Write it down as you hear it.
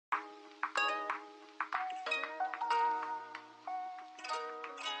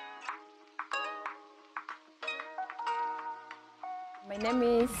My name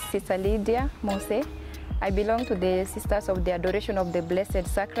is Sister Lydiah Mose. I belong to the Sisters of the Adoration of the Blessed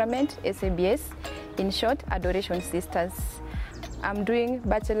Sacrament, SABS, in short, Adoration Sisters. I'm doing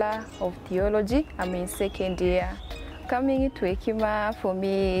Bachelor of Theology. I'm in second year. Coming to Hekima, for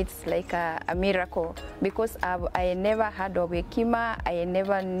me, it's like a miracle because I never heard of Hekima. I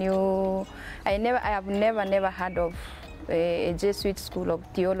have never heard of a Jesuit School of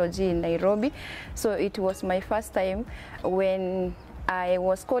Theology in Nairobi. So it was my first time when I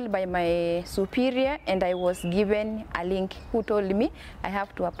was called by my superior and I was given a link who told me I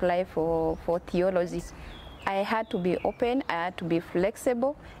have to apply for theology. I had to be open, I had to be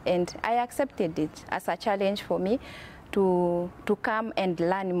flexible, and I accepted it as a challenge for me to come and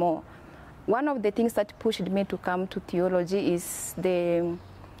learn more. One of the things that pushed me to come to theology is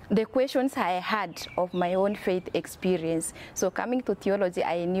the questions I had of my own faith experience. So coming to theology,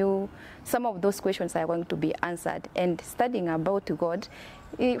 I knew some of those questions are going to be answered. And studying about God,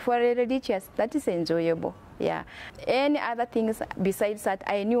 for a religious, that is enjoyable. Yeah. Any other things besides that,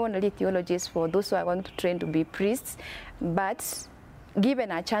 I knew only theology is for those who are going to train to be priests. But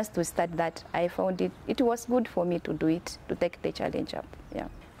given a chance to start that, I found it was good for me to do it, to take the challenge up. Yeah.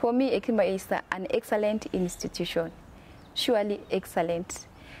 For me, Hekima is an excellent institution. Surely excellent.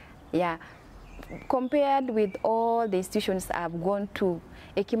 Yeah, compared with all the institutions I've gone to,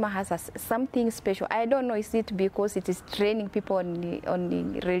 Hekima has something special. I don't know, is it because it is training people on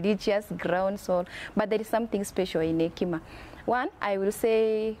the religious grounds, but there is something special in Hekima. One, I will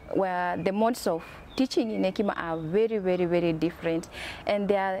say, where the modes of teaching in Hekima are very, very, very different, and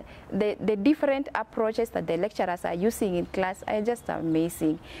the different approaches that the lecturers are using in class are just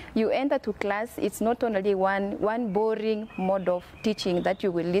amazing. You enter to class, it's not only one boring mode of teaching that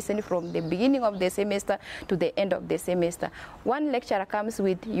you will listen from the beginning of the semester to the end of the semester. One lecturer comes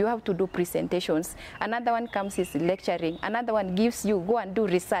with, you have to do presentations. Another one comes is lecturing. Another one gives you, go and do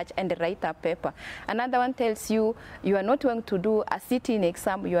research and write a paper. Another one tells you, you are not going to do a sitting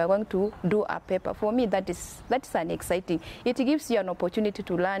exam, you are going to do a paper. For me, that's an exciting. It gives you an opportunity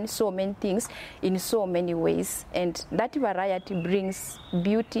to learn so many things in so many ways, and that variety brings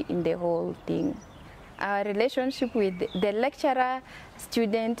beauty in the whole thing. Our relationship with the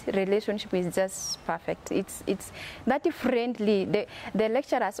lecturer-student relationship is just perfect. It's that friendly. The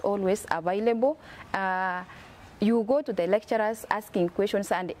lecturer is always available. You go to the lecturers asking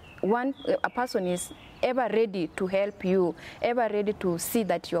questions, and a person is ever ready to help you, ever ready to see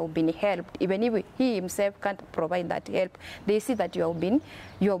that you have been helped. Even if he himself can't provide that help, they see that you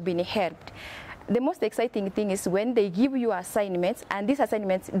have been helped. The most exciting thing is when they give you assignments, and these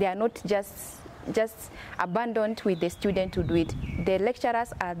assignments, they are not just abandoned with the student to do it. The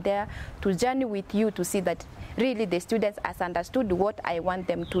lecturers are there to journey with you to see that really the students has understood what I want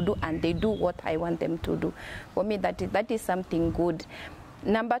them to do, and they do what I want them to do. For me, that is something good.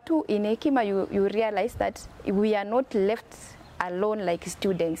 Number two, in Hekima, you realize that we are not left alone like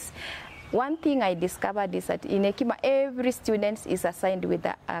students. One thing I discovered is that in Hekima, every student is assigned with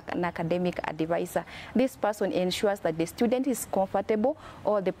an academic advisor. This person ensures that the student is comfortable,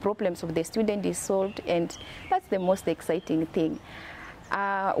 all the problems of the student is solved, and that's the most exciting thing.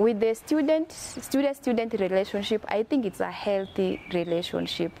 With the student-student relationship, I think it's a healthy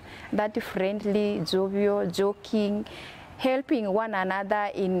relationship. That friendly, jovial, joking, helping one another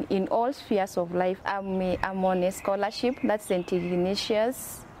in all spheres of life. I'm on a scholarship, that's St.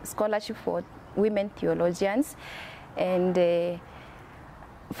 Ignatius Scholarship for Women Theologians, and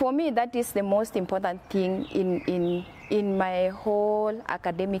for me that is the most important thing in my whole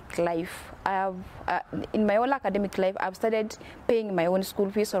academic life. In my whole academic life, I've started paying my own school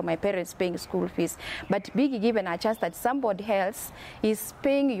fees, or my parents paying school fees, but being given a chance that somebody else is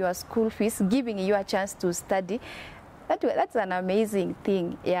paying your school fees, giving you a chance to study, that's an amazing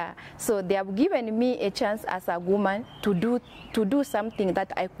thing. Yeah. So they have given me a chance as a woman to do something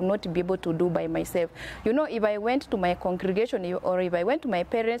that I could not be able to do by myself. You know, if I went to my congregation or if I went to my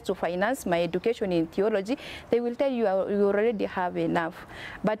parents to finance my education in theology, they will tell you you already have enough.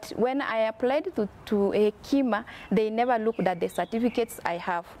 But when I applied to Hekima, they never looked at the certificates I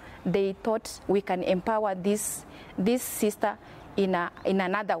have. They thought we can empower this sister in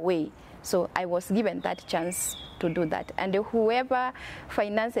another way. So I was given that chance to do that, and whoever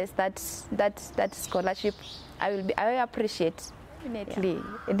finances that scholarship, I will appreciate. Definitely,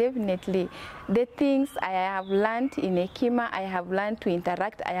 yeah. Definitely. The things I have learned in Hekima, I have learned to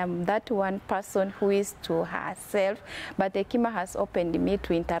interact. I am that one person who is to herself, but Hekima has opened me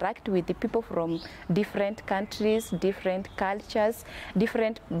to interact with the people from different countries, different cultures,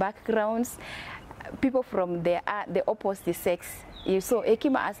 different backgrounds, people from the opposite sex. So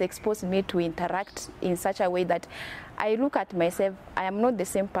Hekima has exposed me to interact in such a way that I look at myself, I am not the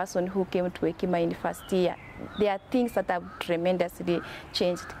same person who came to Hekima in the first year. There are things that have tremendously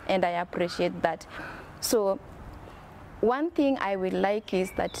changed, and I appreciate that. So one thing I would like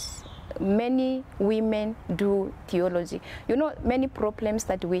is that many women do theology. You know, many problems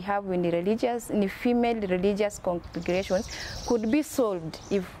that we have in the female religious congregations could be solved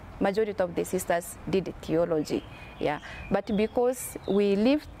if majority of the sisters did theology. Yeah, but because we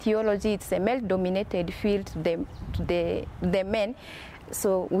leave theology, it's a male-dominated field to the men,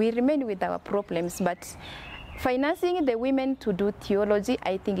 so we remain with our problems. But financing the women to do theology,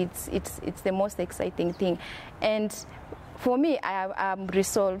 I think it's the most exciting thing. And for me, I am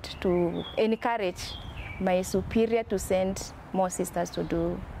resolved to encourage my superior to send more sisters to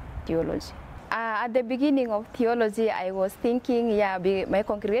do theology. At the beginning of theology, I was thinking, yeah, my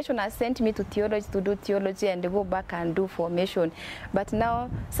congregation has sent me to theology to do theology and go back and do formation. But now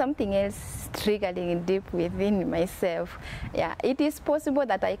something else is triggering deep within myself. Yeah, it is possible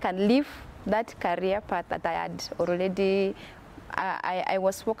that I can leave that career path that I had already, I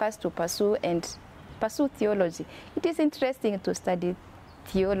was focused to pursue theology. It is interesting to study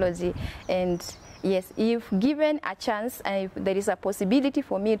theology, and yes, if given a chance and if there is a possibility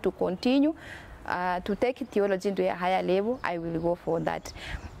for me to continue to take theology to a higher level, I will go for that.